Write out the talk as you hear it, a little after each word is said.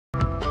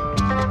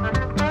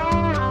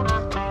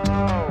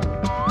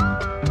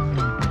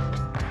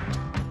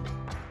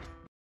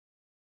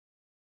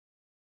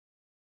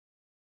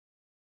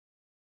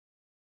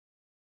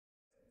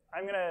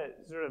I'm going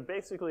to sort of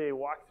basically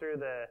walk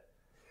through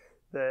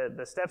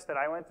the steps that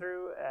I went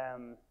through,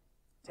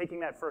 taking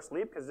that first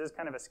leap, because it is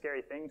kind of a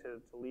scary thing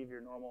to leave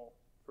your normal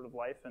sort of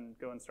life and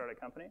go and start a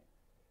company.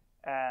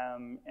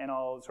 And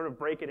I'll sort of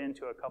break it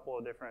into a couple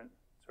of different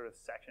sort of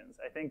sections.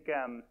 I think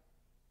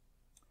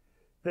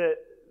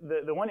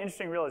the one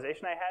interesting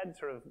realization I had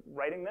sort of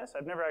writing this,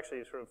 I've never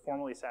actually sort of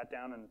formally sat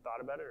down and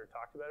thought about it or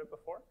talked about it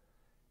before,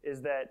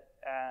 is that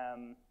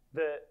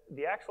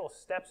the actual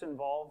steps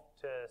involved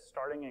to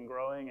starting and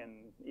growing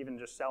and even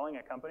just selling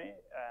a company,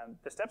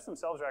 the steps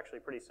themselves are actually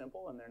pretty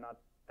simple and they're not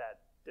that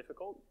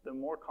difficult. The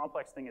more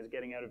complex thing is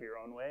getting out of your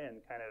own way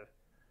and kind of,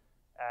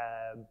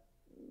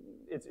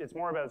 it's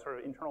more about sort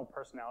of internal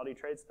personality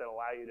traits that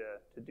allow you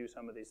to do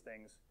some of these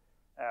things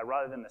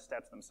rather than the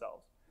steps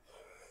themselves.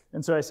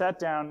 And so I sat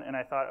down and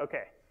I thought,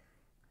 okay,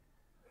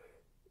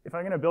 if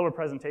I'm going to build a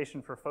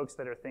presentation for folks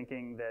that are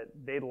thinking that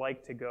they'd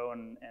like to go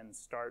and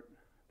start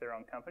their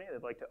own company,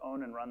 they'd like to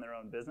own and run their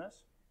own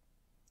business,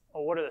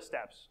 well, what are the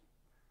steps?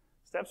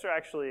 Steps are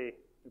actually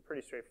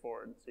pretty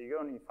straightforward. So you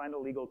go and you find a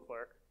legal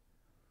clerk.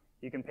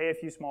 You can pay a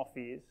few small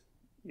fees.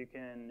 You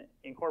can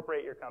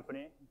incorporate your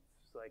company.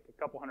 It's like a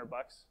couple $100.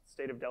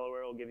 State of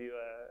Delaware will give you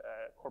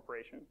a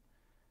corporation.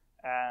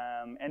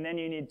 And then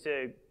you need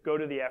to go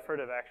to the effort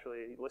of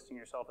actually listing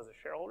yourself as a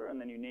shareholder, and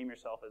then you name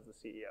yourself as the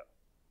CEO.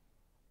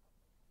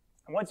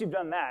 And once you've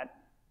done that,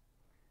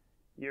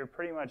 you're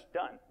pretty much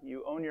done.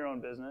 You own your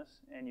own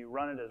business, and you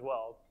run it as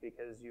well,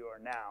 because you are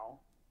now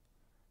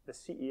the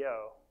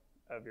CEO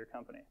of your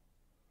company.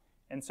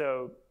 And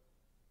so,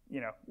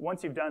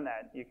 once you've done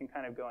that, you can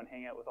kind of go and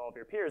hang out with all of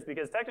your peers,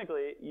 because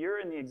technically, you're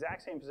in the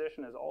exact same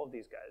position as all of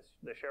these guys.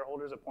 The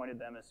shareholders appointed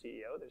them as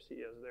CEO. They're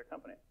CEOs of their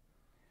company.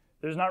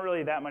 There's not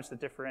really that much that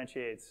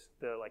differentiates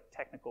the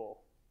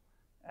technical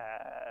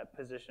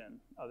position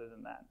other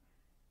than that.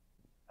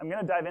 I'm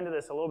going to dive into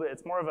this a little bit.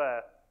 It's more of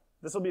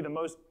this will be the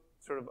most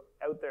sort of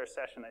out there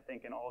session, I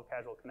think, in all of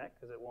Casual Connect,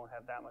 because it won't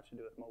have that much to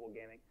do with mobile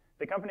gaming.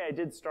 The company I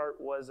did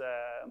start was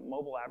a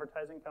mobile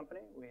advertising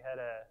company. We had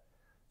a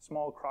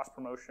small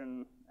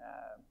cross-promotion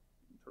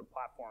sort of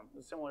platform. It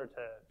was similar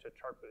to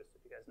Chartboost,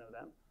 if you guys know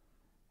them.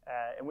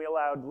 And we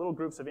allowed little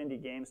groups of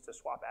indie games to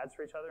swap ads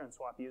for each other and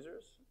swap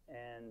users.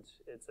 And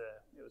it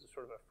was a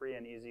sort of a free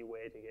and easy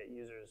way to get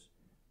users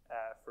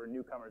for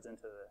newcomers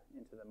into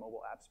the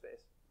mobile app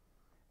space.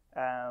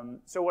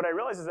 So what I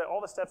realized is that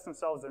all the steps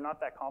themselves, they're not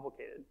that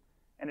complicated.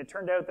 And it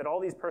turned out that all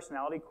these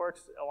personality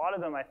quirks, a lot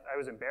of them I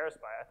was embarrassed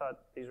by. I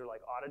thought these were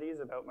like oddities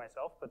about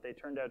myself, but they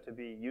turned out to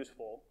be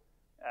useful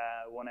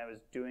when I was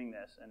doing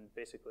this and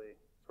basically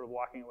sort of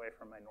walking away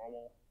from my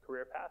normal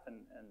career path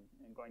and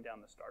going down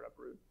the startup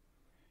route.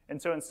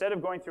 And so instead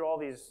of going through all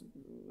these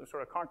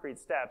sort of concrete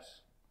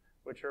steps,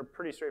 which are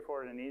pretty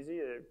straightforward and easy,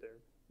 they're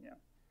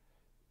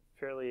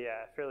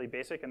fairly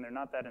basic and they're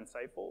not that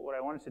insightful, what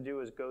I wanted to do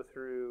was go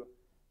through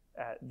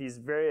these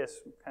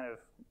various kind of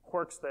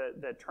quirks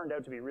that turned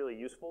out to be really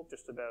useful,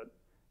 just about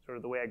sort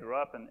of the way I grew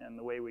up and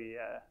the way we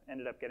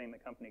ended up getting the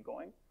company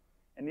going.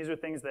 And these are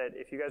things that,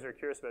 if you guys are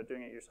curious about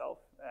doing it yourself,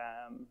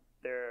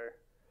 they're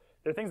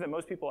things that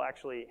most people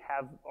actually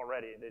have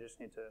already. They just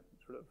need to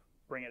sort of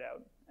bring it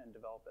out and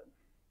develop it.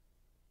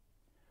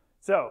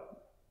 So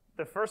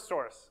the first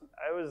source,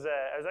 I was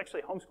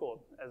actually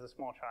homeschooled as a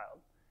small child.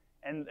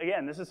 And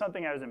again, this is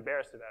something I was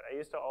embarrassed about. I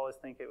used to always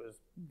think it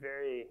was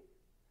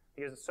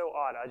because it's so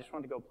odd. I just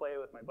wanted to go play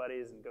with my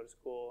buddies and go to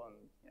school and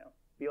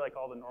be like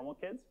all the normal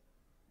kids.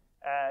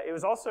 It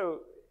was also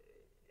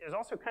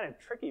kind of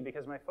tricky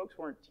because my folks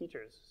weren't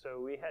teachers,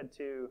 so we had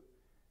to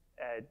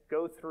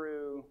go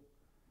through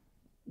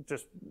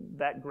just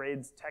that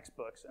grade's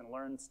textbooks and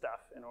learn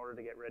stuff in order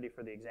to get ready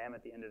for the exam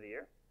at the end of the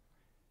year.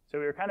 So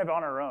we were kind of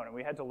on our own, and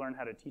we had to learn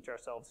how to teach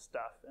ourselves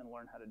stuff and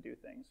learn how to do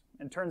things.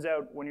 And it turns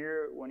out when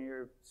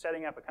you're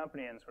setting up a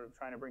company and sort of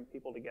trying to bring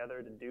people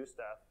together to do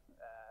stuff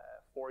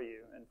for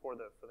you and for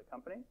the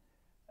company,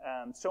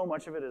 so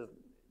much of it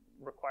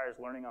requires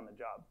learning on the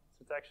job.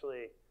 So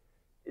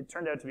it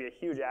turned out to be a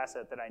huge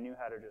asset that I knew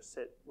how to just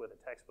sit with a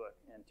textbook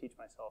and teach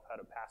myself how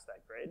to pass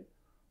that grade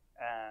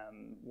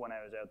when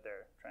I was out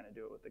there trying to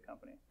do it with the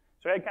company.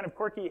 So I had kind of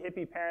quirky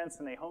hippie parents,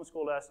 and they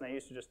homeschooled us, and I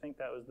used to just think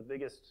that was the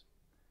biggest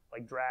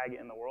drag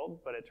in the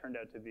world, but it turned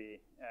out to be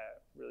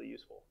really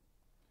useful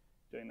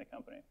doing the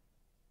company.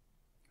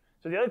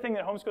 So the other thing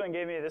that homeschooling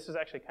gave me, this is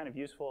actually kind of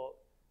useful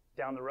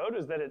down the road,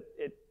 is that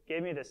it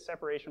gave me this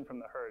separation from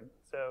the herd.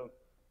 So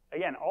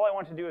again, all I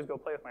wanted to do is go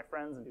play with my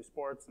friends and do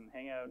sports and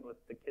hang out with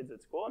the kids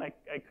at school, and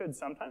I could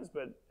sometimes,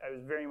 but I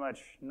was very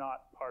much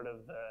not part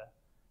of the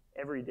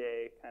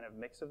everyday kind of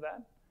mix of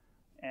that.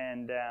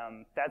 And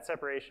that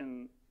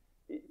separation,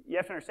 you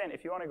have to understand,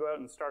 if you want to go out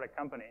and start a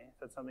company, if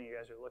that's something you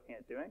guys are looking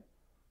at doing,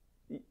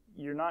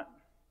 you're not,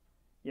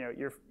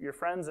 your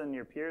friends and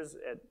your peers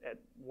at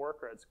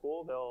work or at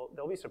school,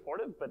 they'll be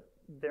supportive, but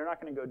they're not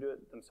going to go do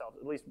it themselves.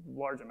 At least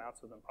large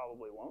amounts of them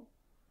probably won't,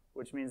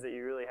 which means that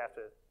you really have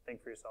to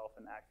think for yourself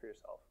and act for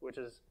yourself, which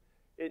is,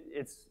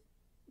 it's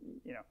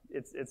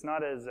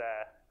not as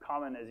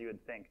common as you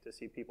would think to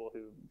see people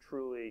who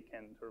truly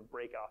can sort of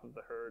break off of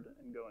the herd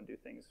and go and do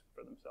things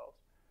for themselves.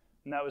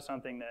 And that was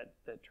something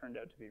that turned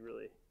out to be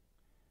really,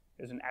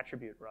 it was an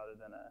attribute rather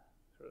than a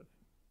sort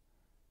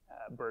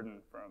of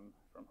burden from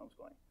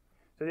homeschooling.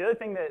 So the other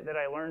thing that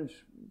I learned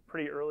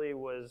pretty early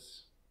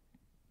was,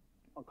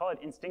 I'll call it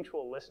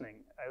instinctual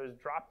listening. I was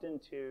dropped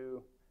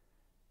into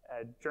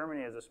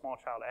Germany as a small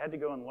child. I had to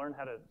go and learn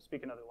how to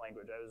speak another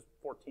language. I was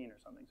 14 or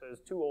something, so I was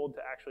too old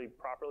to actually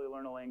properly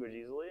learn a language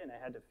easily, and I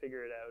had to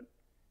figure it out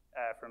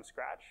from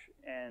scratch.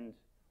 And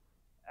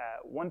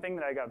one thing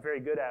that I got very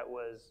good at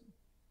was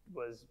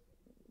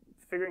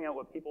figuring out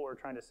what people were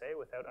trying to say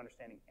without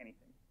understanding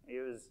anything. It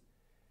was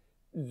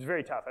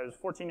very tough. I was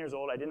 14 years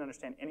old. I didn't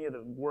understand any of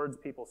the words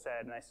people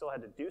said, and I still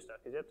had to do stuff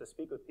because you have to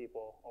speak with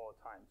people all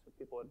the time. So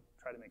people would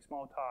try to make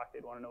small talk.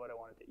 They'd want to know what I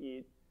wanted to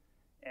eat.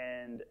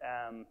 And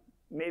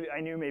maybe I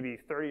knew maybe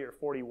 30 or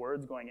 40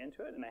 words going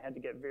into it, and I had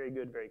to get very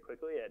good very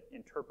quickly at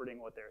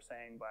interpreting what they were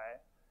saying by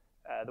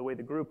the way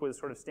the group was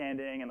sort of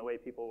standing and the way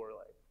people were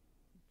like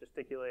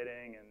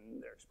gesticulating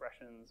and their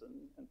expressions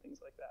and things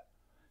like that.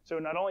 So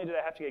not only did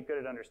I have to get good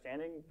at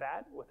understanding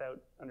that without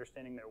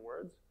understanding their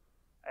words,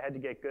 I had to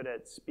get good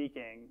at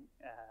speaking,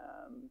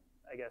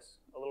 I guess,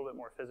 a little bit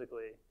more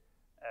physically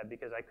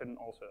because I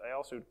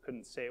also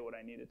couldn't say what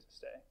I needed to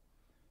say.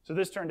 So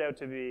this turned out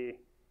to be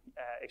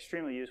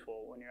extremely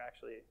useful when you're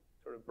actually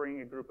sort of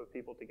bringing a group of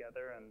people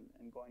together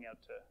and going out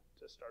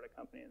to start a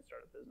company and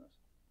start a business.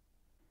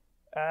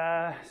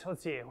 So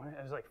let's see,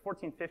 I was like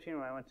 14, 15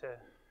 when I went to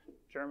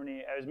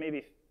Germany. I was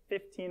maybe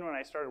 15 when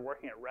I started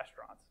working at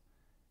restaurants.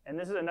 And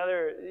this is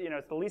another,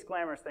 it's the least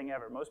glamorous thing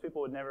ever. Most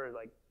people would never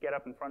like get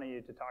up in front of you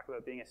to talk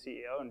about being a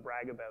CEO and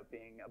brag about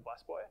being a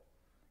busboy.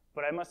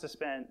 But I must have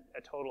spent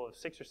a total of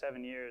 6 or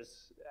 7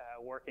 years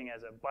working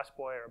as a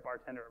busboy or a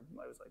bartender.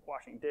 I was like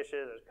washing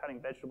dishes, I was cutting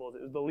vegetables.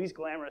 It was the least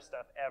glamorous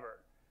stuff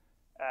ever.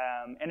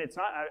 And it's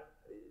not,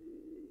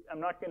 I'm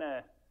not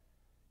gonna,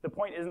 the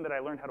point isn't that I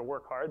learned how to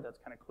work hard. That's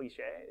kind of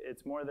cliche.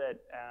 It's more that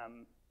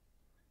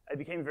I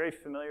became very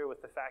familiar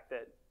with the fact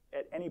that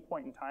at any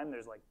point in time,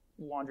 there's like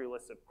laundry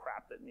lists of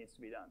crap that needs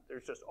to be done.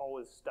 There's just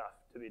always stuff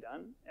to be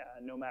done,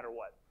 no matter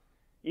what.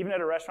 Even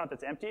at a restaurant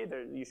that's empty,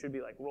 you should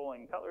be like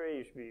rolling cutlery,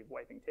 you should be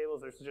wiping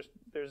tables.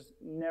 There's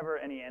never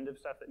any end of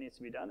stuff that needs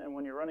to be done. And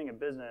when you're running a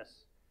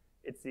business,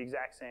 it's the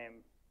exact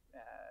same.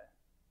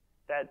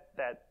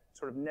 That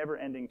sort of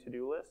never-ending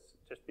to-do list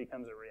just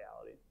becomes a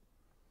reality.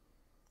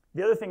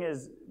 The other thing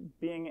is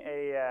being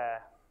a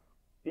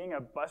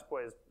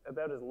busboy is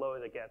about as low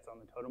as it gets on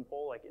the totem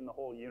pole, like in the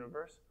whole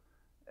universe.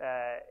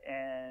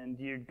 And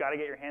you've got to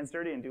get your hands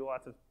dirty and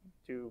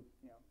do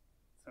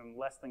some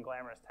less than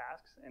glamorous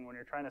tasks. And when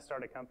you're trying to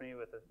start a company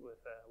with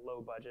a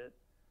low budget,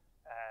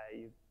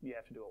 you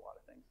have to do a lot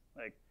of things.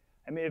 Like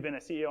I may have been a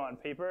CEO on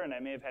paper, and I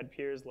may have had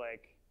peers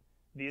like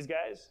these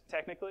guys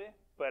technically,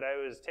 but I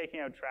was taking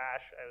out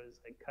trash. I was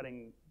like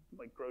cutting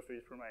like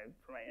groceries for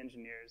my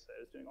engineers.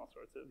 I was doing all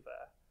sorts of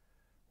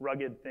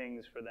rugged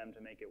things for them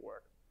to make it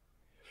work.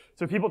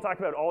 So people talk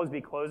about always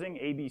be closing,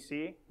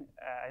 ABC.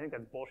 I think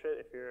that's bullshit.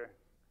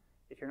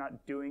 If you're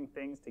not doing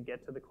things to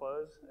get to the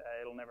close,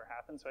 it'll never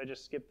happen. So I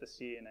just skip the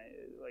C, and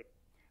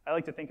I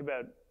like to think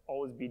about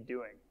always be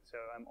doing. So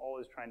I'm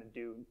always trying to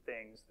do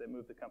things that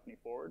move the company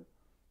forward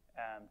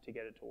to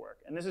get it to work.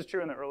 And this is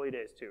true in the early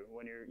days too,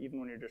 even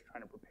when you're just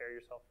trying to prepare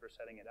yourself for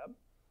setting it up.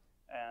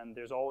 And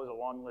there's always a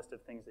long list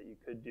of things that you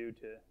could do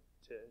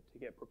to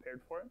get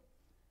prepared for it.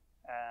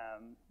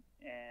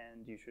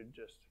 And you should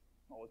just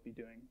always be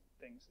doing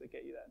things that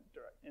get you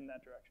in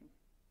that direction.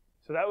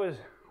 So that was,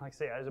 like I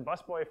say, I was a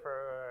busboy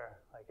for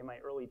like in my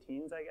early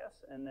teens, I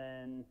guess. And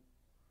then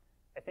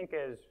I think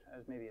as I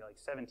was maybe like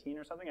 17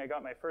 or something, I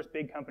got my first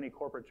big company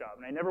corporate job.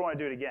 And I never want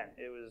to do it again.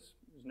 It was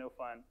no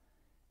fun.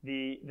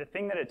 The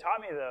thing that it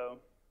taught me though,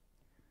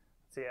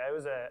 let's see, I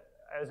was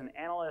an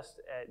analyst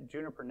at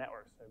Juniper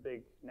Networks, a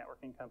big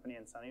networking company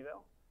in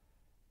Sunnyvale.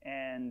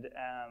 And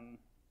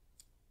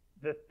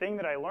the thing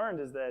that I learned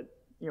is that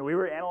we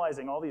were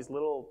analyzing all these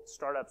little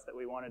startups that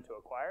we wanted to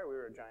acquire. We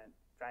were a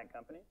giant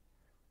company.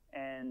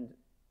 And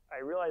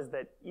I realized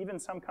that even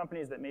some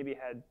companies that maybe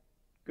had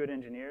good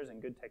engineers and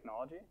good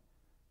technology,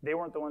 they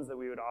weren't the ones that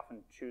we would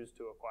often choose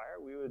to acquire.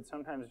 We would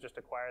sometimes just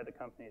acquire the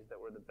companies that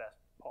were the best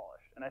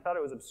polished. And I thought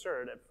it was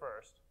absurd at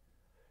first.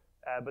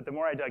 But the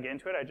more I dug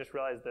into it, I just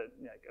realized that,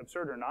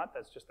 absurd or not,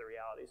 that's just the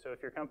reality. So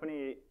if your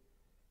company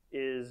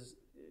is,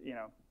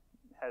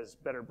 has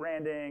better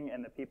branding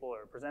and the people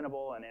are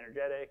presentable and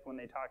energetic when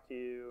they talk to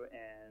you,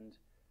 and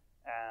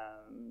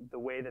the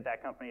way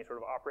that company sort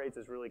of operates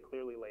is really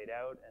clearly laid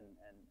out and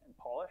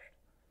polished.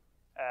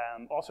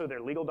 Also,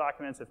 their legal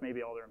documents, if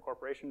maybe all their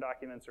incorporation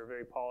documents are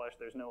very polished,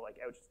 there's no like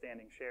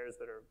outstanding shares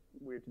that are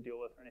weird to deal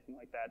with or anything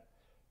like that.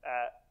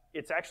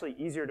 It's actually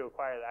easier to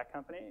acquire that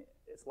company.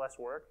 It's less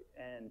work,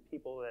 and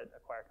people that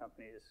acquire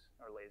companies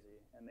are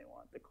lazy and they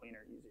want the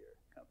cleaner, easier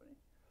company.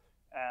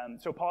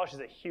 So polish is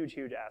a huge,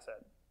 huge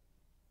asset.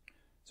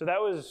 So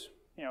that was,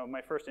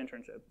 my first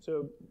internship.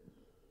 So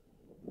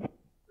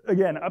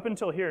again, up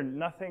until here,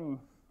 nothing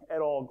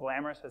at all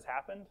glamorous has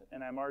happened,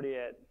 and I'm already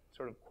at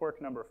sort of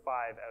quirk number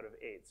 5 out of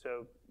 8.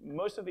 So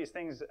most of these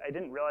things, I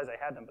didn't realize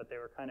I had them, but they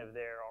were kind of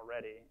there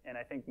already. And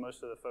I think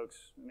most of the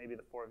folks, maybe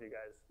the 4 of you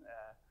guys,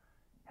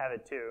 have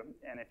it too.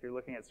 And if you're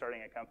looking at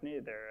starting a company,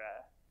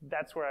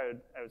 that's where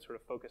I would sort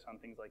of focus on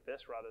things like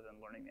this rather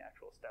than learning the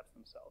actual steps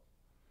themselves.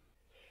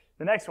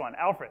 The next one,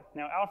 Alfred.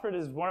 Now, Alfred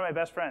is one of my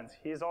best friends.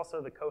 He's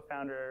also the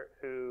co-founder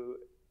who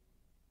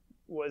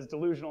was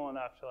delusional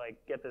enough to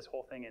get this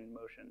whole thing in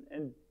motion.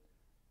 And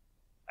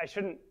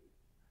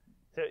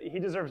he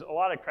deserves a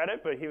lot of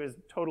credit, but he was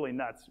totally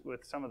nuts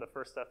with some of the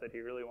first stuff that he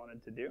really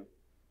wanted to do,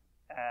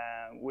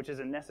 which is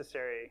a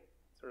necessary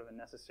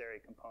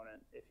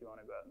component if you want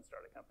to go out and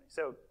start a company.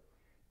 So,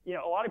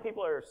 a lot of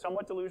people are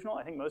somewhat delusional.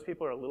 I think most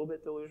people are a little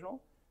bit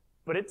delusional,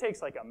 but it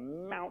takes a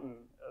mountain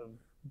of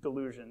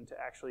delusion to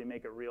actually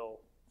make a real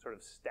sort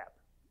of step,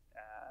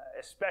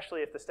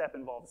 especially if the step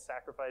involves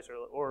sacrifice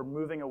or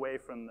moving away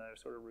from the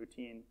sort of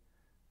routine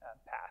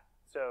path.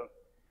 So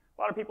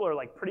a lot of people are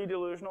pretty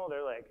delusional.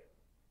 They're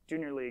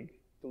junior league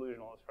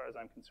delusional as far as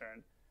I'm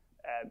concerned.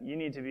 You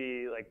need to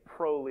be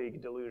pro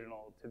league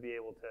delusional to be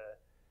able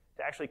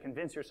to actually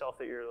convince yourself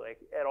that you're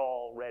at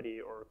all ready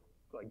or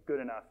good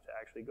enough to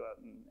actually go out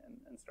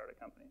and start a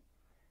company.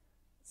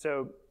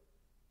 So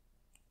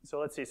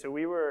let's see. So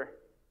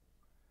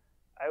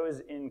I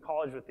was in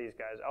college with these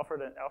guys.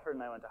 Alfred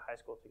and I went to high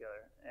school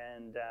together,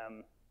 and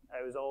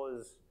I was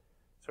always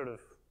sort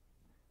of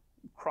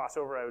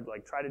crossover. I would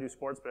try to do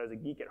sports, but I was a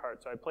geek at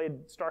heart. So I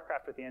played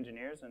StarCraft with the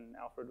engineers, and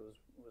Alfred was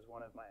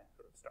one of my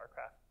sort of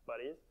StarCraft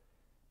buddies.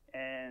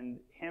 And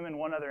him and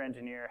one other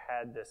engineer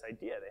had this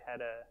idea.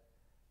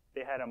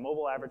 They had a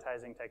mobile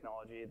advertising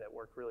technology that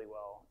worked really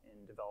well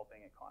in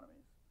developing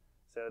economies.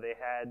 So they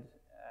had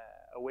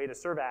a way to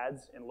serve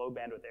ads in low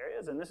bandwidth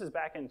areas, and this is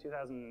back in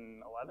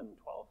 2011,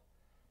 12.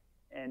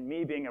 And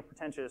me being a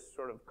pretentious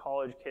sort of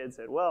college kid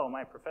said, well,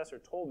 my professor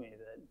told me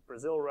that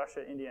Brazil,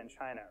 Russia, India, and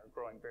China are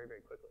growing very,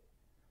 very quickly.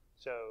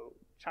 So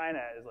China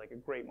is a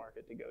great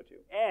market to go to.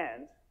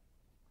 And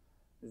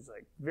this is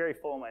very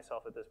full of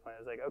myself at this point.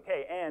 I was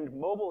okay, and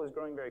mobile is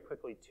growing very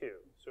quickly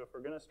too. So if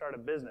we're going to start a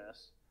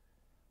business,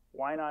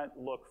 why not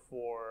look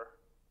for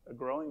a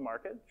growing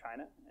market,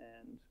 China,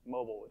 and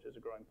mobile, which is a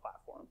growing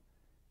platform,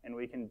 and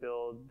we can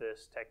build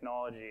this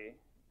technology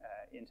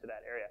into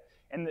that area.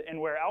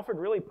 And where Alfred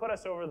really put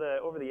us over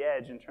the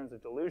edge in terms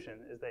of delusion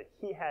is that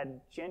he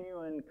had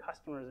genuine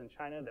customers in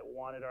China that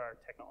wanted our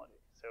technology.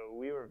 So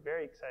we were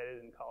very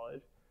excited in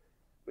college.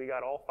 We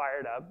got all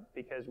fired up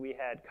because we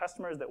had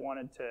customers that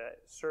wanted to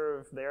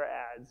serve their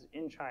ads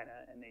in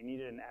China, and they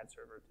needed an ad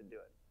server to do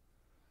it.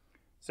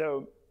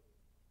 So,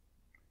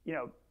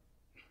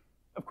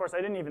 of course,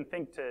 I didn't even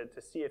think to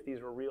see if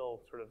these were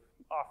real sort of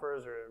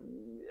offers, or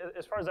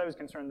as far as I was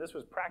concerned, this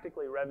was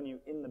practically revenue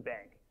in the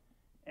bank.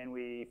 And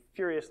we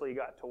furiously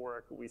got to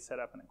work. We set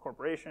up an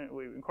incorporation.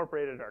 We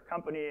incorporated our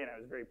company, and I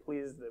was very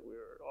pleased that we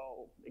were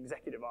all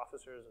executive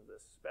officers of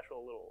this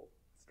special little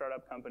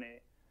startup company.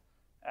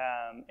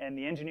 And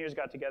the engineers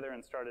got together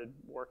and started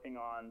working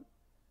on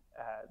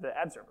the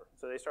ad server.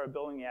 So they started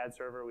building the ad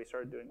server. We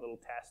started doing little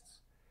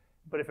tests.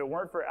 But if it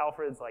weren't for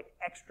Alfred's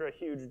extra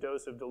huge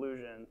dose of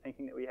delusion,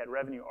 thinking that we had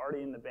revenue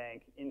already in the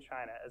bank in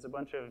China as a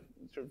bunch of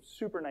sort of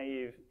super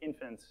naive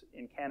infants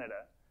in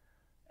Canada,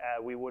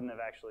 we wouldn't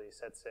have actually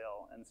set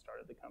sail and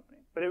started the company.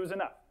 But it was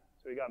enough,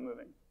 so we got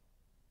moving.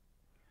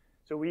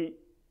 So we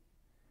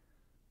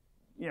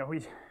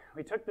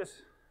took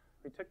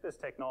this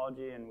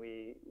technology and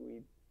we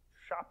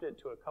shopped it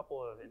to a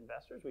couple of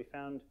investors. We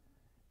found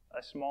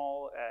a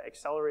small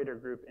accelerator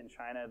group in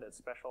China that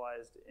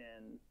specialized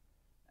in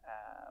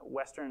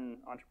Western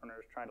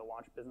entrepreneurs trying to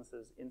launch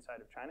businesses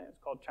inside of China. It's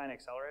called China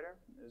Accelerator.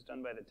 It was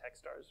done by the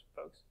Techstars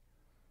folks.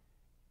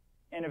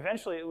 And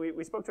eventually,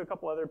 we spoke to a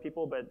couple other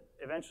people, but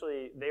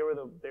eventually they were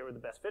the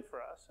best fit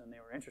for us, and they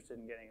were interested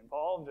in getting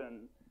involved.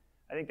 And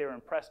I think they were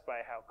impressed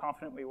by how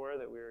confident we were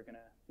that we were going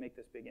to make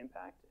this big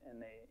impact.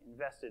 And they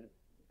invested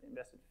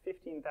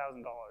 $15,000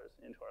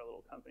 into our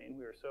little company, and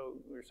we were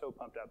so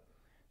pumped up.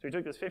 So we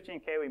took this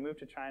 $15K. We moved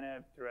to China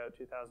throughout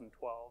 2012,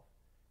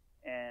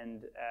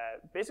 and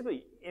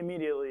basically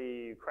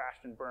immediately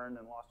crashed and burned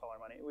and lost all our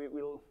money.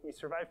 We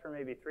survived for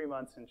maybe 3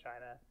 months in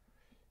China,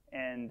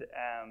 and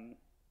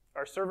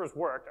our servers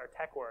worked, our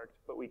tech worked,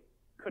 but we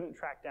couldn't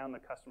track down the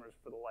customers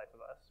for the life of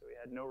us, so we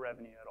had no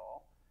revenue at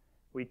all.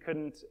 We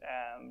couldn't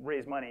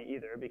raise money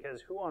either,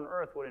 because who on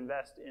earth would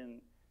invest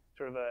in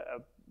sort of a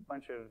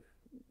bunch of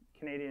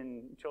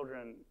Canadian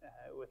children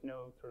with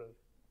no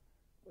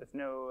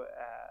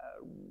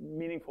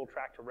meaningful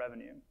track to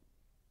revenue?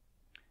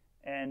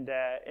 And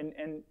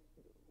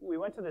we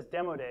went to this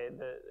demo day.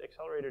 The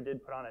accelerator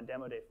did put on a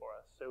demo day for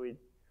us, so we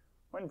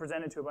went and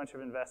presented to a bunch of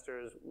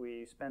investors.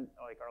 We spent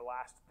our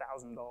last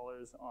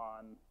 $1,000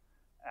 on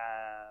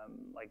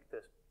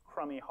this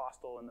crummy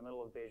hostel in the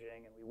middle of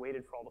Beijing, and we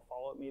waited for all the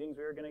follow-up meetings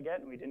we were going to get,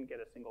 and we didn't get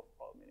a single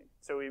follow-up meeting.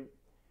 So we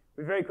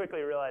very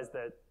quickly realized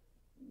that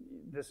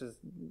this is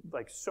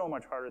so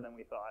much harder than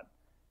we thought,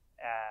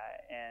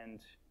 and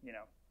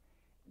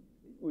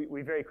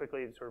we very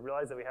quickly sort of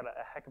realized that we had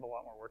a heck of a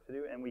lot more work to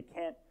do, and we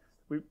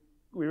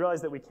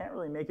realized that we can't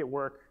really make it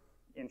work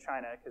in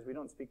China because we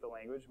don't speak the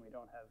language and we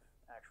don't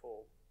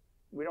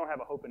have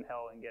a hope in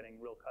hell in getting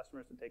real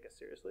customers to take us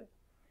seriously.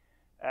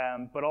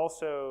 But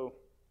also,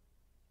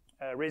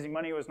 raising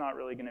money was not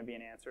really going to be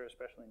an answer,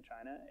 especially in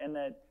China, and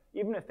that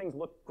even if things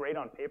look great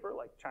on paper,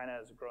 like China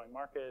is a growing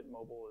market,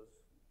 mobile is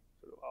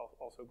sort of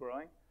also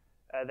growing,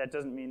 that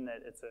doesn't mean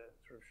that it's a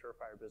sort of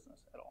surefire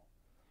business at all.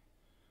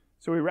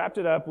 So we wrapped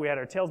it up. We had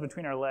our tails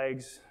between our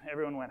legs.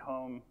 Everyone went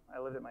home.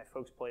 I lived at my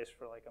folks' place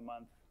for like a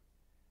month,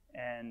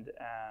 and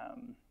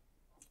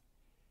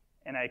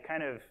I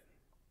kind of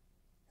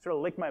sort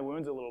of licked my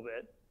wounds a little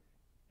bit.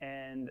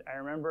 And I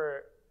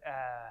remember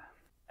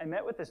I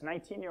met with this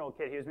 19-year-old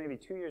kid. He was maybe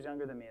 2 years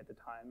younger than me at the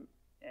time,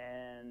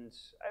 and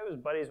I was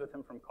buddies with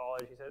him from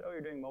college. He said, "Oh,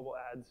 you're doing mobile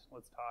ads.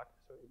 Let's talk."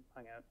 So we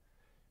hung out.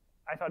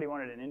 I thought he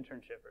wanted an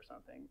internship or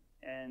something,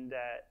 and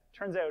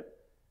turns out,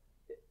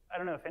 I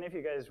don't know if any of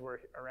you guys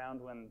were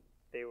around when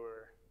they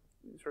were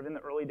sort of in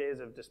the early days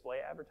of display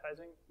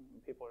advertising.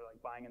 People are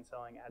like buying and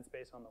selling ad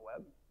space on the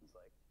web. It was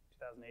like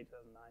 2008,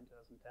 2009,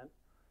 2010.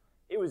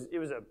 It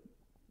was a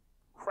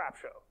crap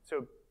show.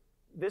 So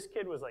this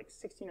kid was like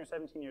 16 or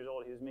 17 years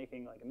old. He was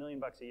making like $1 million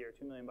a year,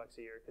 $2 million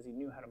a year because he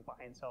knew how to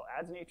buy and sell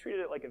ads, and he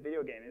treated it like a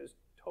video game. It was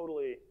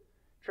totally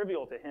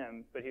trivial to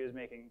him, but he was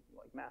making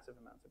like massive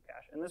amounts of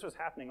cash. And this was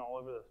happening all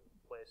over the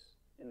place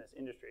in this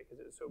industry because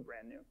it was so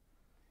brand new.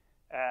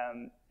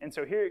 And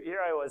so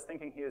here I was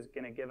thinking he was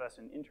going to give us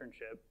an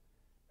internship,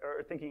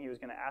 or thinking he was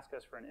going to ask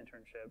us for an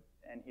internship,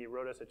 and he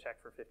wrote us a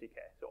check for $50K.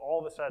 So all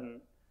of a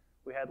sudden,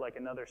 we had like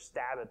another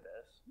stab at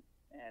this,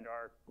 and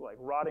our like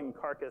rotting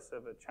carcass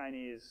of a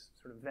Chinese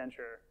sort of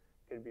venture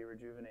could be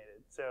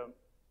rejuvenated. So,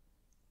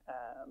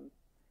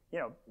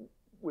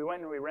 we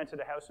went and we rented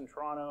a house in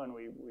Toronto, and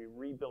we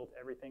rebuilt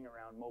everything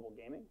around mobile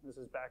gaming. This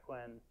is back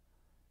when,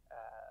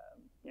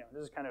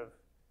 this is kind of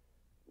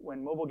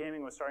when mobile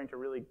gaming was starting to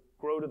really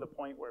grow to the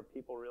point where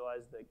people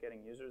realized that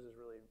getting users is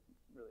really,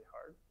 really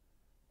hard.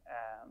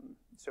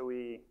 So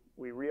we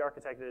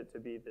re-architected it to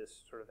be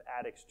this sort of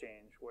ad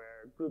exchange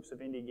where groups of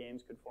indie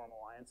games could form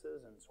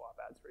alliances and swap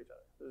ads for each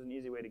other. It was an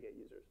easy way to get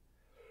users.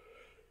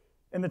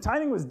 And the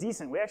timing was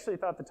decent. We actually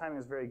thought the timing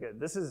was very good.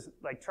 This is,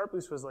 like,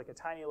 Chartboost was like a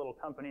tiny little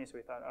company, so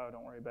we thought, oh,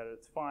 don't worry about it,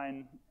 it's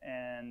fine.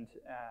 And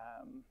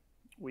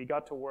we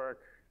got to work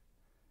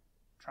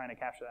trying to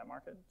capture that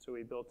market. So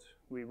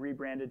we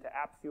rebranded to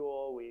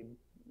Appfuel. We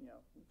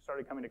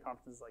started coming to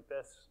conferences like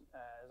this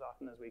as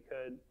often as we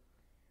could.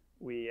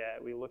 We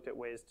looked at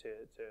ways to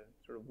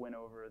sort of win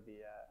over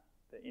the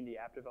indie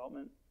app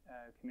development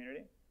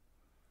community.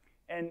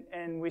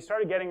 And we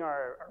started getting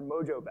our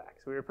mojo back.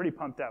 So we were pretty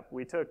pumped up.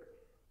 We took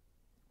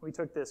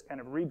this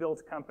kind of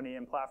rebuilt company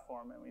and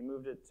platform, and we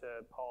moved it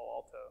to Palo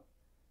Alto,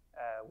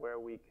 where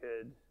we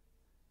could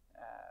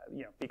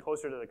be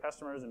closer to the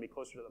customers and be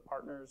closer to the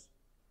partners.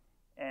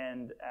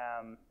 And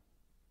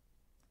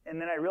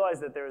then I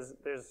realized that there's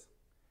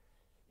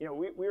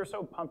we were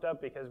so pumped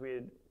up because we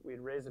had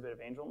raised a bit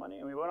of angel money,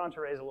 and we went on to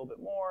raise a little bit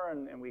more,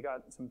 and we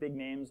got some big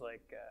names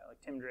like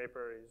Tim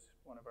Draper, who's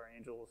one of our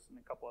angels, and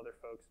a couple other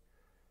folks.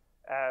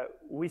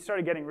 We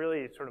started getting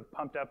really sort of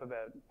pumped up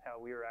about how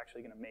we were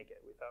actually going to make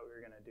it. We thought we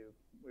were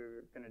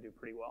going to do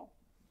pretty well,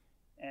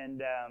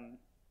 and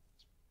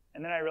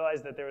then I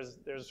realized that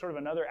there's sort of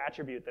another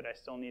attribute that I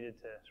still needed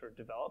to sort of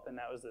develop, and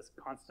that was this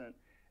constant.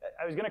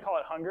 I was going to call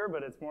it hunger,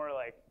 but it's more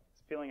like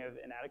this feeling of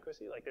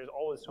inadequacy. Like there's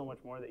always so much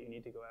more that you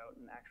need to go out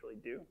and actually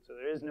do. So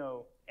there is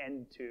no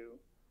end to.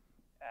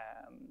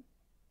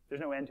 There's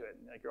no end to it.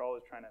 Like you're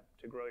always trying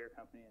to grow your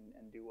company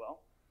and do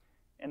well.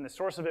 And the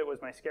source of it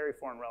was my scary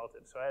foreign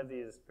relatives. So I have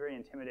these very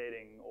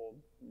intimidating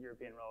old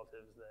European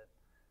relatives that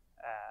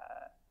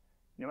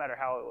no matter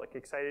how like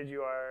excited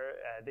you are,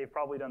 they've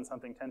probably done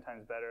something 10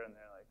 times better, and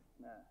they're like,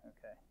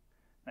 okay,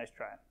 nice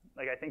try.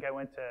 Like I think I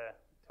went to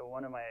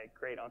one of my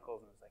great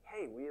uncles and was like,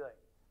 hey,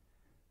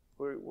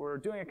 we're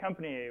doing a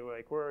company,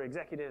 like we're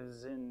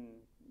executives in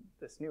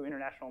this new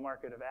international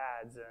market of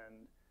ads,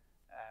 and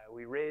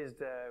we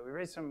raised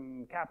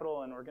some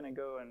capital, and we're going to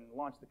go and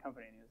launch the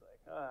company. And he was like,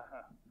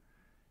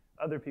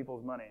 other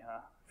people's money,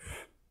 huh?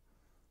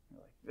 You're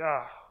like,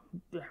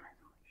 damn it,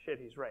 shit,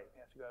 he's right. We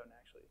have to go out and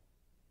actually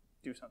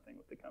do something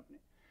with the company.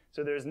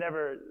 So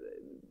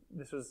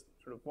this was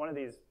sort of one of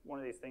these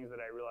things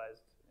that I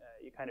realized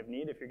you kind of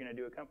need if you're going to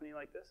do a company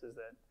like this, is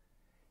that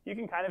you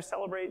can kind of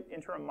celebrate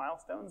interim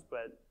milestones,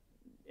 but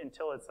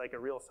until it's like a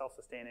real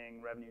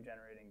self-sustaining,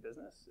 revenue-generating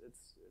business,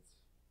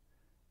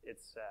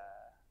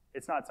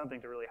 it's not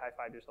something to really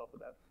high-five yourself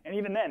about. And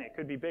even then, it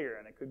could be bigger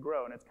and it could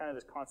grow, and it's kind of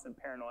this constant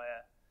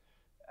paranoia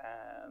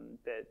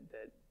that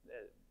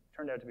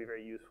turned out to be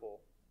very useful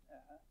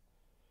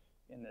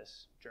in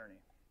this journey.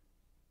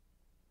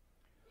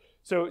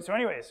 So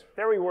anyways,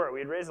 there we were. We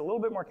had raised a little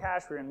bit more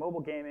cash. We were in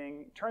mobile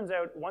gaming. Turns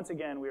out, once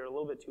again, we were a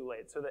little bit too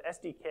late. So the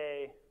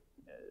SDK,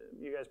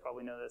 you guys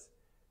probably know this,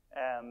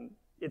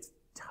 it's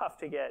tough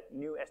to get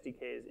new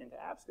SDKs into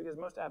apps because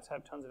most apps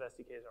have tons of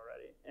SDKs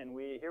already. And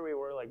here we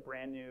were, like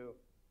brand new.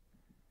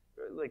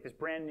 like this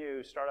brand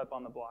new startup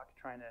on the block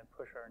trying to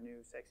push our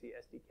new sexy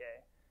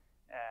SDK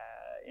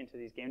into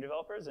these game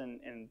developers,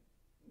 and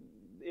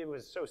it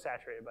was so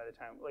saturated by the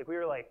time. Like we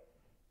were like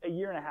a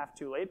year and a half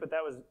too late, but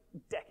that was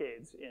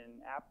decades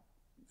in app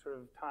sort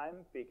of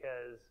time,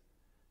 because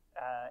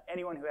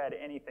anyone who had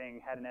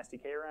anything had an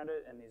SDK around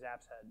it, and these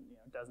apps had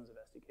dozens of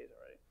SDKs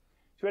already.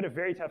 So we had a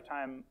very tough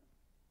time.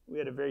 We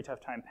had a very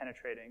tough time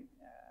penetrating.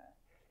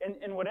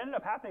 And what ended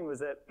up happening was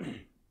that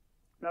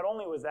not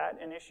only was that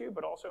an issue,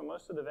 but also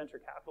most of the venture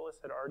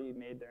capitalists had already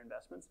made their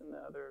investments in the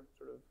other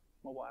sort of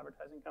mobile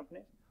advertising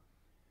companies.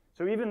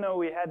 So even though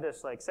we had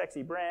this like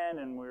sexy brand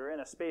and we were in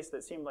a space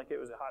that seemed like it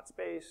was a hot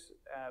space,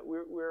 we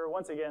were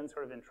once again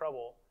sort of in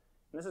trouble.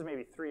 And this is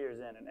maybe 3 years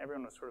in, and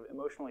everyone was sort of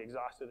emotionally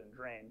exhausted and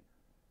drained.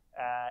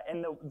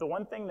 And the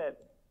one thing that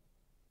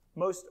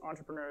most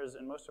entrepreneurs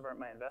and most of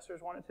my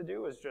investors wanted to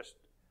do was just,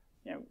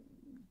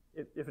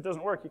 if it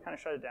doesn't work, you kind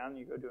of shut it down and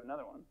you go do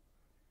another one.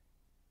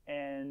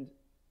 And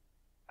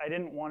I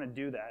didn't want to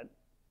do that,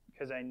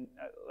 because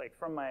like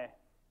from my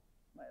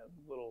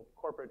little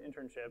corporate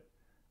internship,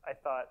 I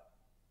thought,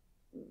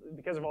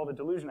 because of all the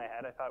delusion I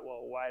had, I thought,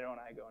 well, why don't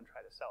I go and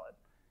try to sell it?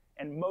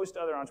 And most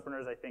other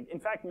entrepreneurs, I think, in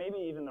fact, maybe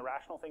even the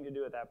rational thing to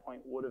do at that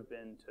point would have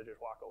been to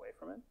just walk away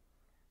from it.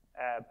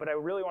 But I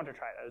really wanted to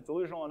try it. I was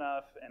delusional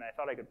enough, and I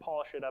thought I could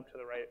polish it up to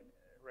the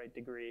right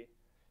degree,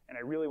 and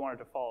I really wanted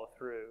to follow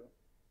through.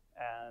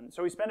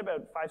 So we spent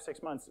about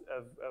 5-6 months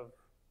of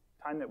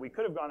time that we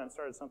could have gone and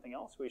started something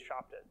else. We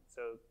shopped it.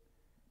 So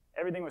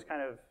everything was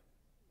kind of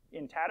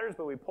in tatters,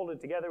 but we pulled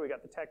it together. We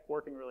got the tech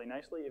working really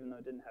nicely, even though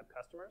it didn't have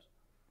customers.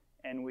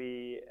 And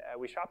we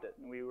shopped it,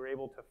 and we were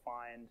able to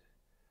find,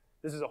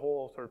 this is a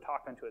whole sort of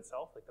talk unto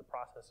itself, like the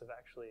process of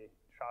actually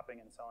shopping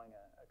and selling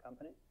a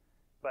company.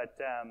 But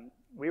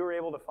we were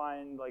able to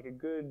find like a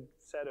good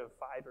set of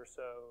 5 or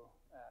so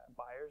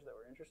buyers that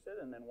were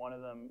interested, and then one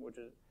of them,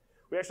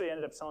 we actually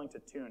ended up selling to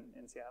Tune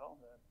in Seattle,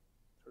 the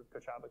sort of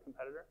Kochaba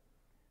competitor.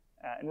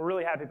 And we're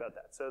really happy about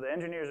that. So the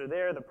engineers are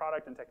there, the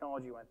product and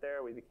technology went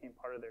there, we became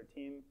part of their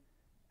team.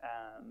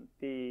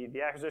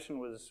 The acquisition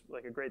was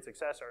like a great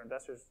success. Our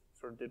investors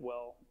sort of did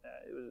well.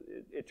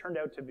 It turned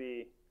out to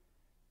be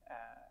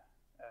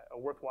a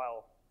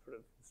worthwhile sort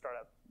of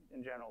startup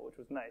in general, which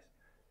was nice.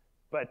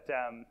 But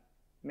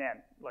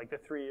man, like the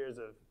 3 years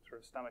of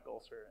sort of stomach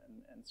ulcer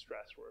and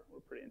stress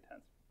were pretty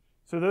intense.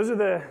 So those are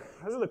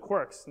the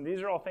quirks, and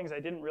these are all things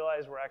I didn't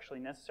realize were actually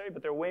necessary,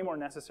 but they're way more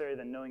necessary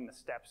than knowing the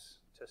steps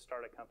to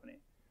start a company.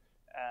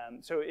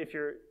 So if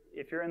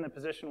you're in the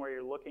position where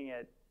you're looking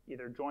at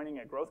either joining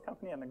a growth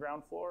company on the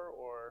ground floor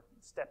or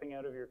stepping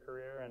out of your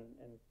career and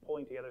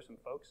pulling together some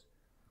folks,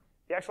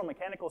 the actual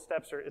mechanical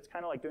steps it's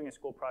kind of like doing a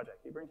school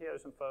project. You bring together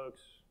some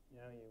folks, you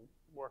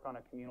work on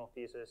a communal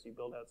thesis, you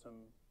build out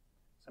some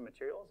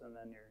materials, and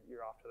then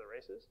you're off to the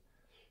races.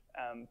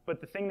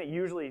 But the thing that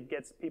usually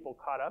gets people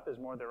caught up is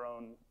more their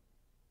own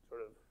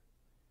sort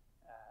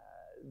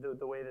of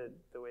the way that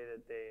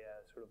they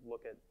sort of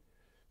look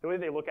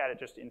at it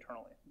just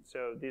internally.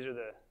 So these are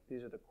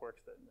the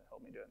quirks that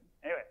help me do it.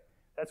 Anyway,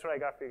 that's what I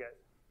got for you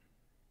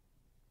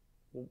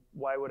guys.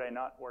 Why would I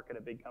not work at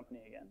a big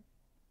company again?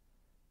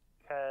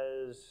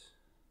 Because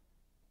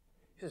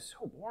this is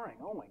so boring.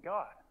 Oh my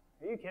god,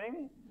 are you kidding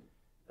me?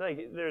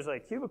 Like there's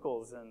like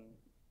cubicles and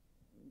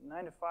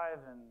 9 to 5,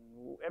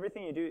 and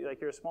everything you do,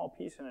 like you're a small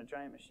piece in a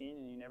giant machine,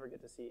 and you never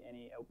get to see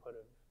any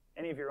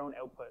of your own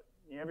output.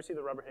 You never see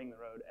the rubber hitting the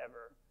road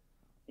ever.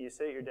 You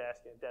sit at your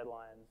desk, you have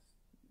deadlines.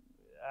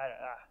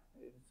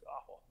 It's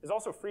awful. It's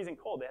also freezing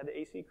cold. They had the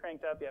AC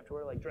cranked up. You have to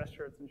wear like dress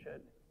shirts and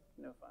shit.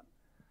 No fun.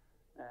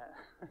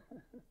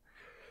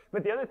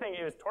 But the other thing,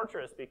 it was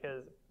torturous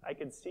because I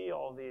could see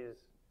all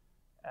these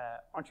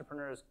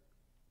entrepreneurs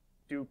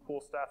do cool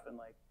stuff, and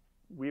like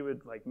we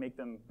would like make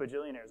them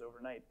bajillionaires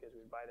overnight because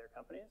we'd buy their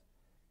companies.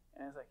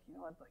 And I was like, you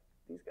know what? Like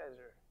these guys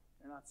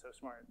they're not so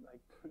smart. Like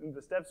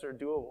the steps are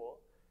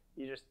doable.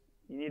 You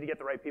need to get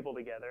the right people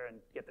together and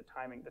get the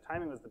timing. The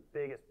timing was the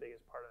biggest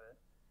part of it.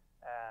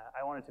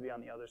 I wanted to be on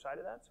the other side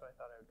of that, so I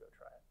thought I would go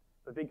try it.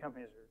 But big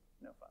companies are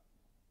no fun.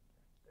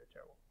 They're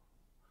terrible.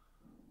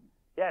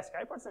 Yeah,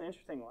 Skyport's an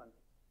interesting one.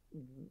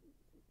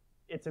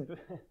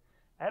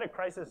 I had a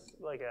crisis,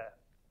 like a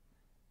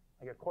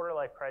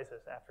quarter-life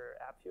crisis after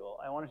Appfuel.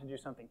 I wanted to do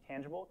something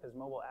tangible because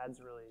mobile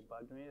ads really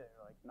bugged me. They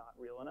were like not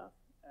real enough.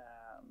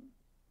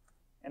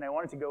 And I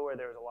wanted to go where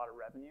there was a lot of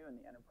revenue in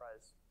the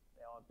enterprise.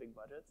 They all have big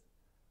budgets.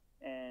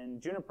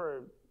 And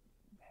Juniper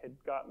had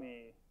got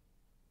me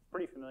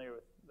pretty familiar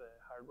with the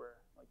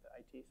hardware, like the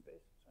IT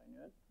space, so I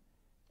knew it.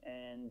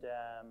 And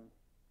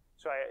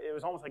so it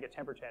was almost like a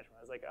temper tantrum.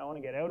 I was like, I want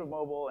to get out of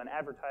mobile and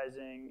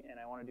advertising, and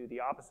I want to do the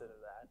opposite of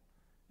that.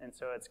 And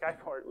so at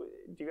Skyport,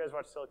 do you guys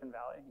watch Silicon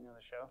Valley? You know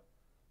the show?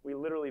 We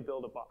literally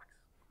build a box.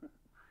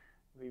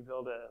 We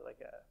build a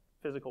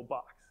physical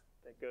box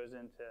that goes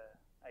into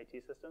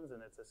IT systems,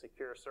 and it's a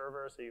secure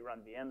server, so you run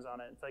VMs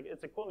on it.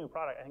 It's a cool new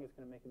product. I think it's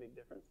going to make a big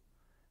difference.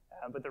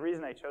 But the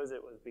reason I chose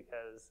it was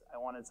because I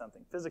wanted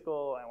something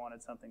physical. I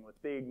wanted something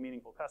with big,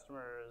 meaningful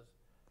customers.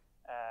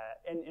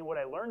 And what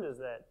I learned is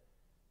that,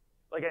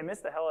 like, I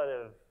missed the hell out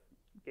of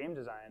game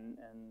design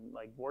and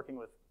like working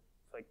with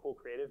like cool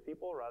creative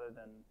people rather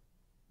than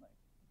like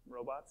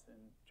robots in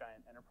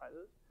giant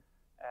enterprises.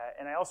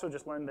 And I also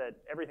just learned that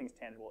everything's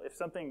tangible. If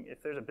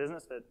there's a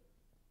business that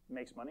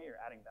makes money,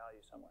 you're adding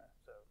value somewhere.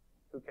 So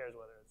who cares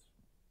whether it's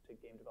to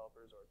game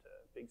developers or to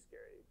big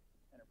scary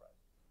enterprise?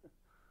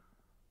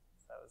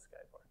 So that was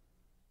Skyport.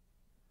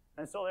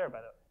 And it's still there,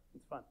 by the way.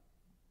 It's fun.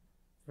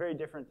 It's very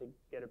different to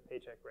get a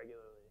paycheck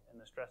regularly, and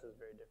the stress is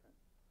very different.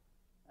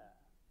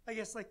 I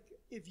guess like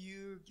if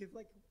you give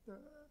like the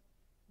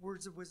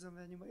words of wisdom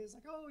anyway, it's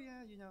like, oh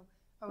yeah,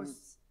 I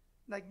was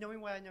like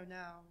knowing what I know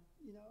now,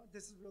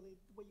 this is really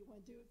what you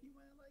want to do if you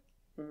want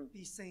to like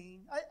be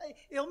sane.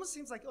 It almost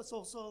seems like it's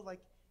also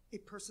like a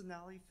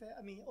personality fit.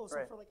 I mean,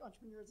 also for like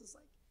entrepreneurs, it's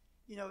like,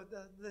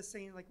 the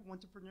saying like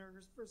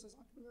entrepreneurs versus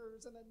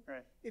entrepreneurs, and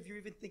then if you're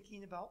even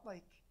thinking about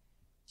like,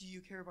 do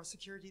you care about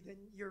security, then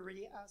you're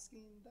already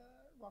asking the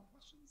wrong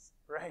questions.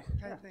 Right.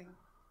 Kind of thing.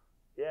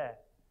 Yeah.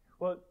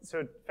 Well,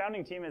 so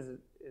founding team is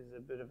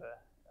a bit of a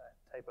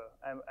typo.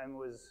 I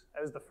was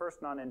the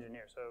first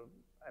non-engineer, so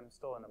I'm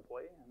still an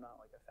employee. I'm not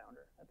like a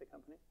founder at the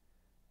company.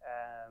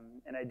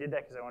 And I did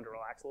that because I wanted to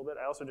relax a little bit.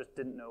 I also just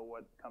didn't know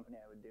what company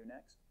I would do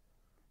next.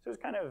 So it was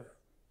kind of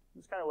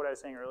what I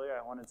was saying earlier.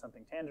 I wanted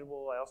something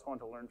tangible. I also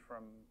wanted to learn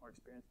from more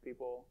experienced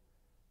people.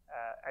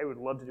 I would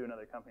love to do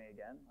another company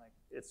again. Like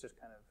it's just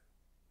kind of,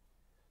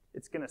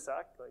 it's gonna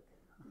suck. Like.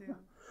 Yeah.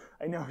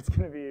 I know it's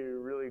going to be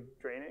really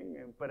draining,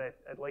 but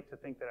I'd like to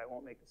think that I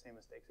won't make the same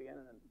mistakes again,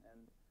 and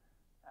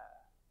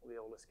we'll be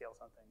able to scale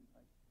something.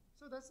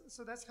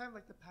 So that's kind of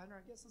like the pattern,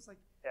 I guess. It's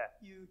like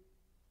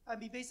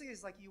basically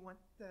it's like you want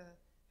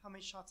how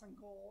many shots on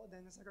goal, and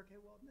then it's like, okay,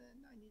 well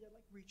then I need to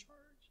like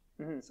recharge.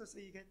 Mm-hmm. So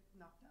you get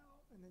knocked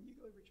out, and then you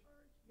go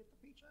recharge, you get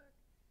the paycheck,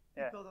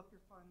 you build up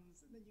your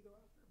funds, and then you go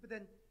after. But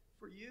then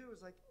for you,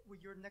 it's like, would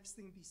your next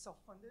thing be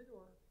self-funded,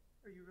 or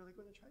are you really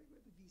going to try to go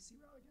the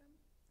VC route again?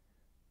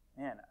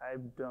 Man, I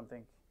don't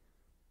think,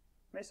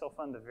 I may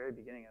self-fund the very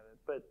beginning of it,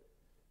 but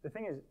the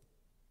thing is,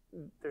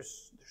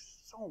 there's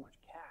so much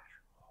cash.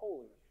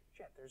 Holy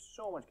shit, there's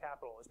so much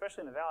capital,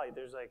 especially in the Valley.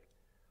 There's like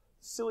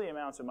silly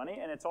amounts of money,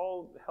 and it's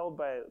all held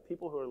by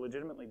people who are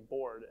legitimately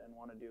bored and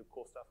want to do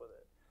cool stuff with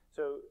it.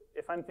 So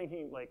if I'm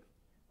thinking like,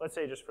 let's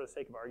say just for the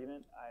sake of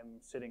argument,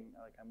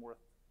 I'm worth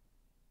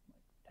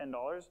like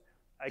 $10.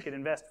 I could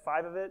invest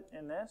 5 of it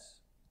in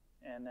this,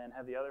 and then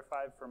have the other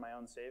 5 for my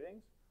own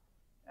savings.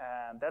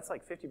 That's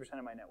like 50%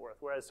 of my net worth.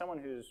 Whereas someone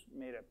who's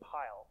made a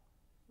pile,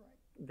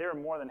 they're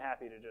more than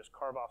happy to just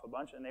carve off a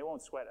bunch, and they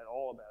won't sweat at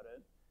all about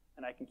it.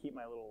 And I can keep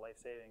my little life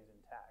savings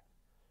intact.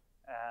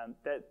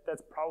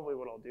 That's probably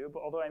what I'll do.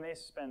 But although I may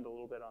spend a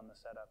little bit on the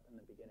setup in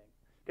the beginning,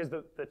 because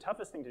the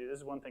toughest thing to do. This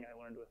is one thing I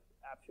learned with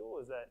Appfuel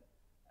is that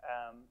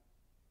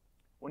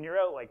when you're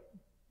out like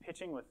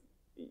pitching with,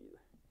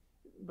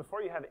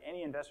 before you have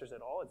any investors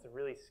at all, it's a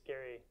really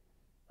scary.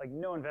 Like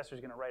no investor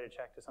is going to write a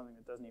check to something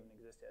that doesn't even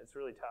exist yet. It's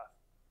really tough.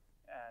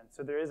 And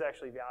so there is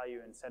actually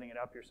value in setting it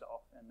up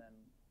yourself and then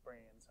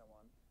bringing in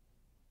someone.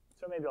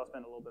 So maybe I'll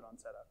spend a little bit on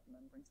setup and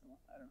then bring someone.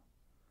 I don't know.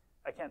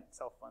 I can't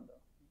self-fund though.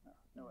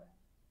 No way.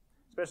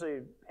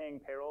 Especially paying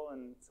payroll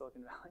in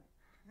Silicon Valley.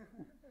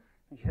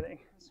 I'm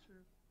kidding. That's true.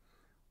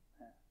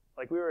 Yeah.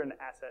 Like we were an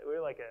asset. We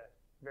were like a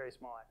very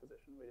small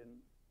acquisition.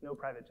 No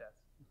private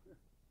jets.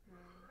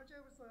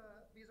 Actually,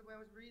 because when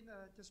I was reading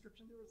the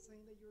description, they were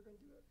saying that you were going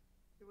to do it.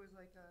 It was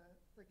like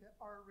an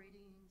R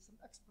rating, some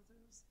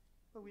expletives,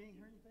 but we didn't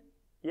hear anything.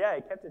 Yeah,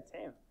 I kept it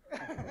tame.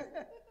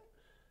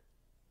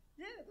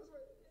 Yeah, that's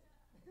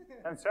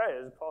right. I'm sorry,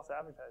 it was false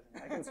advertising.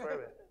 I can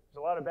swear with it. There's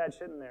a lot of bad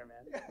shit in there,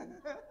 man.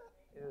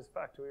 It was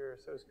fucked. We were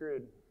so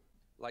screwed.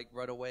 Like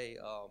right away,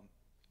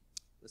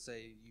 let's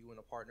say you and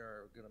a partner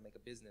are going to make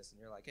a business, and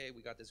you're like, hey,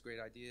 we got this great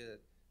idea.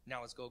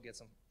 Now let's go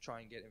try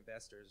and get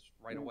investors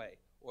right away.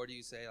 Or do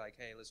you say like,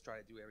 hey, let's try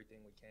to do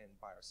everything we can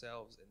by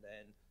ourselves, and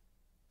then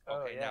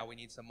now we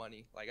need some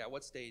money. Like at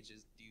what stage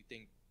do you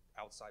think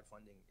outside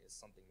funding is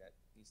something that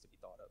needs to be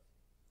thought of?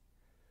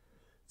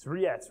 It's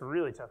a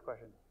really tough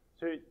question.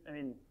 So, I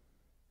mean,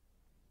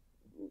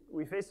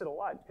 we faced it a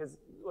lot because,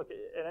 look,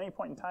 at any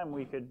point in time,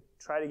 we could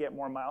try to get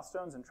more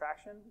milestones and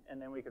traction,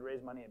 and then we could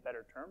raise money at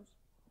better terms.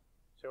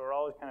 So we're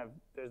always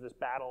there's this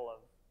battle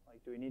of,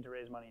 like, do we need to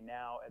raise money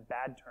now at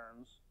bad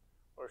terms,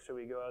 or should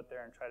we go out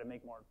there and try to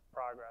make more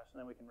progress, and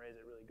then we can raise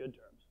it at really good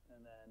terms?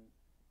 And then,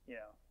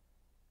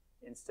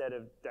 instead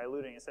of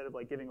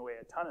like giving away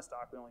a ton of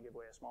stock, we only give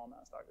away a small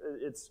amount of stock.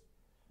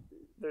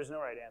 There's no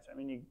right answer. I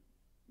mean,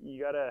 you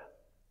gotta,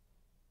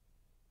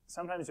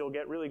 sometimes you'll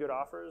get really good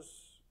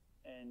offers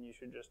and you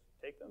should just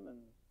take them, and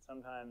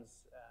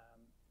sometimes,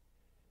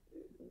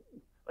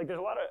 like there's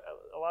a lot of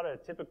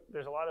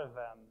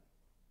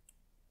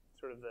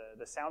sort of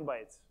the sound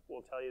bites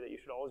will tell you that you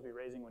should always be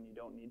raising when you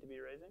don't need to be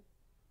raising.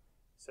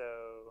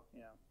 So,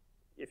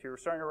 if you're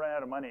starting to run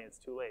out of money, it's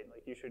too late.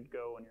 Like you should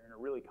go when you're in a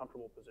really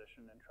comfortable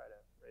position and try to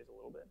raise a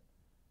little bit.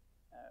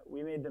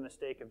 We made the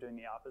mistake of doing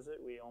the opposite.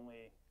 We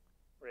only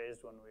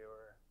raised when we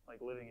were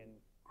like living in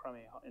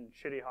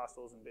shitty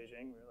hostels in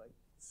Beijing. We were like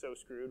so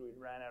screwed. We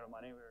ran out of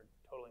money.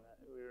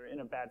 We were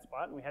in a bad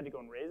spot, and we had to go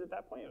and raise at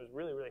that point. It was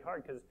really, really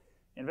hard because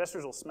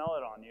investors will smell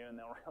it on you, and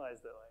they'll realize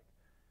that, like,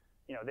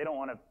 you know,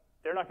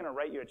 they're not going to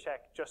write you a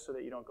check just so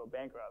that you don't go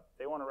bankrupt.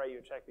 They want to write you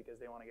a check because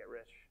they want to get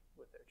rich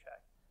with their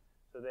check.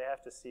 So they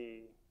have to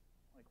see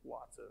like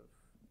lots of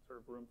sort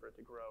of room for it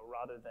to grow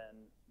rather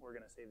than we're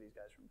going to save these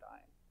guys from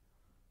dying.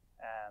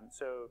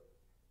 So,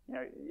 you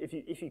know,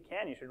 if you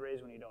can, you should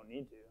raise when you don't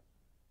need to.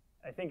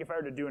 I think if I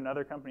were to do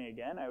another company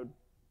again, I would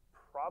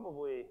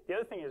probably, the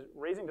other thing is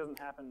raising doesn't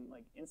happen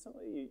like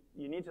instantly.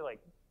 You need to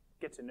like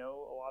get to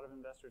know a lot of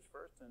investors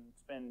first and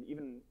spend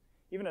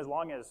even as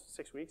long as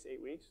 6 weeks,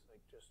 8 weeks,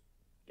 like just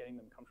getting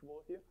them comfortable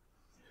with you.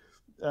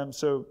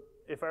 So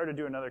if I were to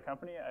do another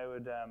company, I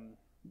would,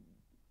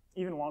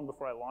 even long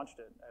before I launched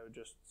it, I would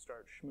just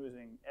start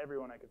schmoozing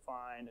everyone I could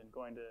find and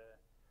going to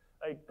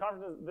like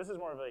conferences. This is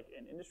more of like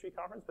an industry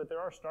conference, but there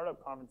are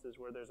startup conferences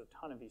where there's a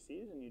ton of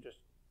VCs and you just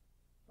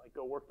like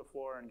go work the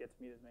floor and get to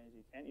meet as many as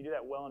you can. You do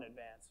that well in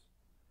advance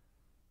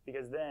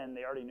because then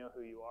they already know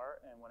who you are,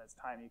 and when it's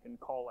time, you can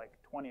call like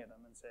 20 of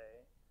them and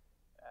say,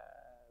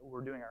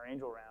 we're doing our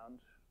angel round.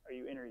 Are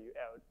you in or are you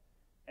out?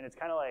 And it's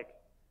kind of like,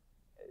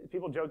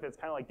 people joke that it's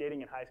kind of like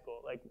dating in high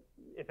school. Like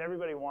if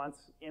everybody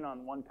wants in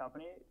on one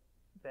company,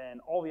 then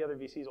all the other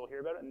VCs will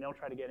hear about it and they'll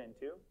try to get in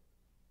too.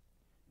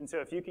 And so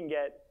if you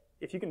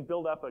can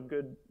build up a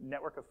good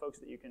network of folks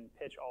that you can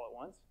pitch all at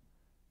once,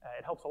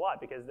 it helps a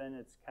lot because then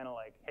it's kind of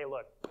like, hey,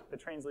 look, the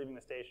train's leaving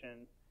the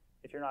station.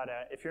 If you're not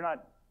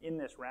in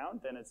this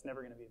round, then it's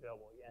never going to be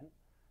available again.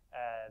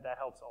 That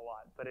helps a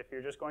lot. But if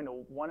you're just going to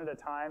one at a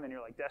time and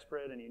you're like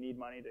desperate and you need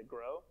money to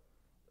grow,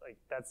 like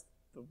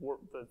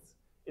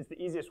it's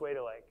the easiest way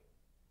to like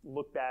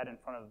look bad in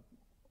front of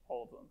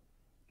all of them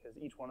because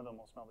each one of them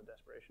will smell the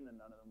desperation and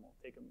none of them will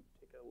take a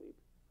leap.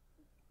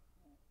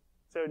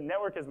 So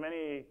network as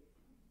many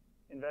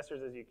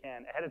investors as you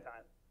can ahead of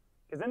time.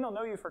 Because then they'll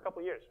know you for a couple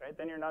of years, right?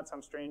 Then you're not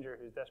some stranger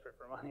who's desperate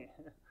for money.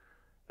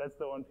 That's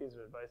the one piece of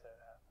advice I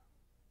would have.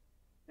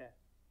 Yeah.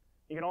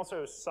 You can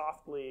also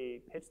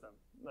softly pitch them.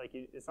 Like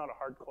it's not a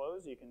hard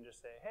close. You can just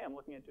say, hey, I'm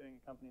looking at doing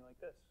a company like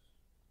this.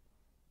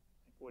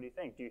 Like, what do you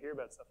think? Do you hear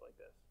about stuff like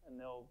this?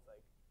 And they'll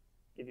like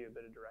give you a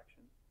bit of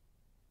direction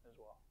as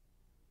well.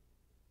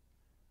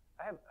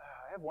 I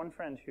have one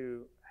friend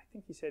who I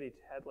think he said he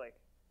had like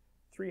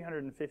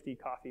 350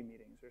 coffee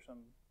meetings or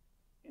some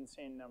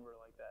insane number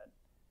like that.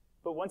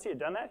 But once he had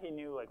done that, he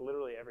knew like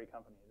literally every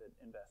company that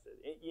invested.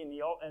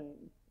 And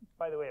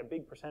by the way, a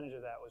big percentage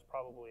of that was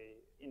probably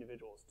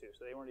individuals too.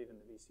 So they weren't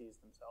even the VCs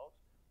themselves.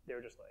 They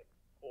were just like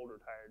old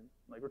retired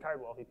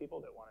wealthy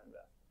people that want to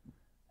invest.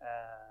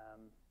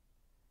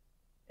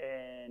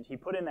 And he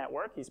put in that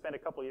work. He spent a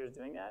couple years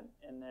doing that.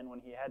 And then when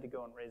he had to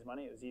go and raise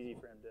money, it was easy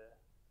for him to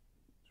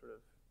sort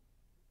of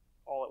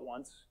all at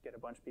once get a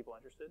bunch of people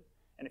interested.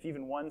 And if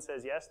even one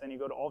says yes, then you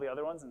go to all the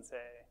other ones and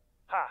say,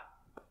 ha,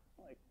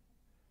 like,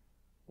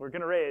 we're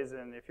going to raise,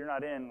 and if you're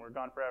not in, we're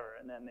gone forever.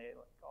 And then they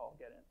like, all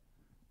get in.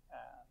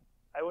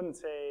 I wouldn't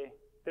say,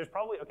 there's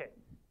probably, okay,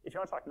 if you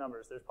want to talk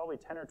numbers, there's probably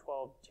 10 or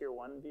 12 tier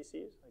 1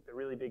 VCs, like the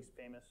really big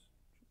famous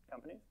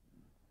companies.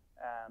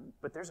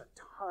 But there's a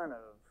ton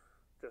of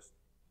just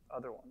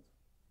other ones.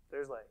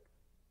 There's like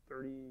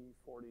 30,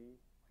 40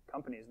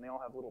 companies, and they all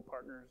have little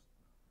partners.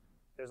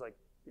 There's like,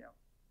 you know,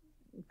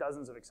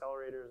 dozens of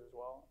accelerators as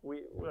well.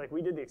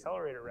 We did the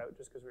accelerator route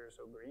just because we were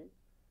so green.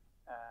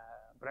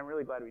 But I'm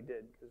really glad we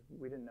did because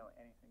we didn't know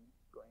anything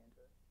going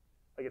into it.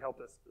 Like it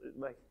helped us.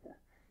 Like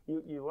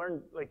you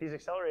learn, like these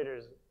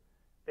accelerators,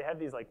 they have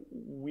these like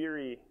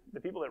the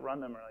people that run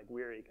them are like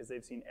weary because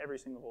they've seen every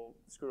single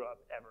screw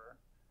up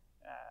ever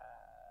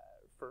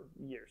for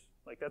years.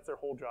 Like that's their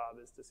whole job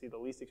is to see the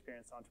least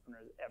experienced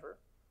entrepreneurs ever,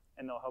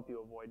 and they'll help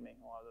you avoid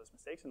making a lot of those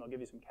mistakes, and they'll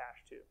give you some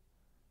cash too.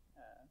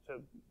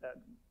 So that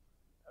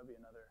would be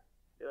another.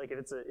 Like if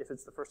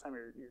it's the first time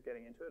you're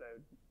getting into it, I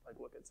would like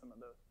look at some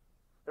of those.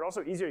 They're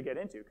also easier to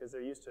get into because they're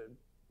used to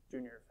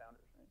junior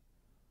founders, right?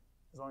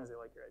 As long as they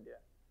like your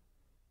idea.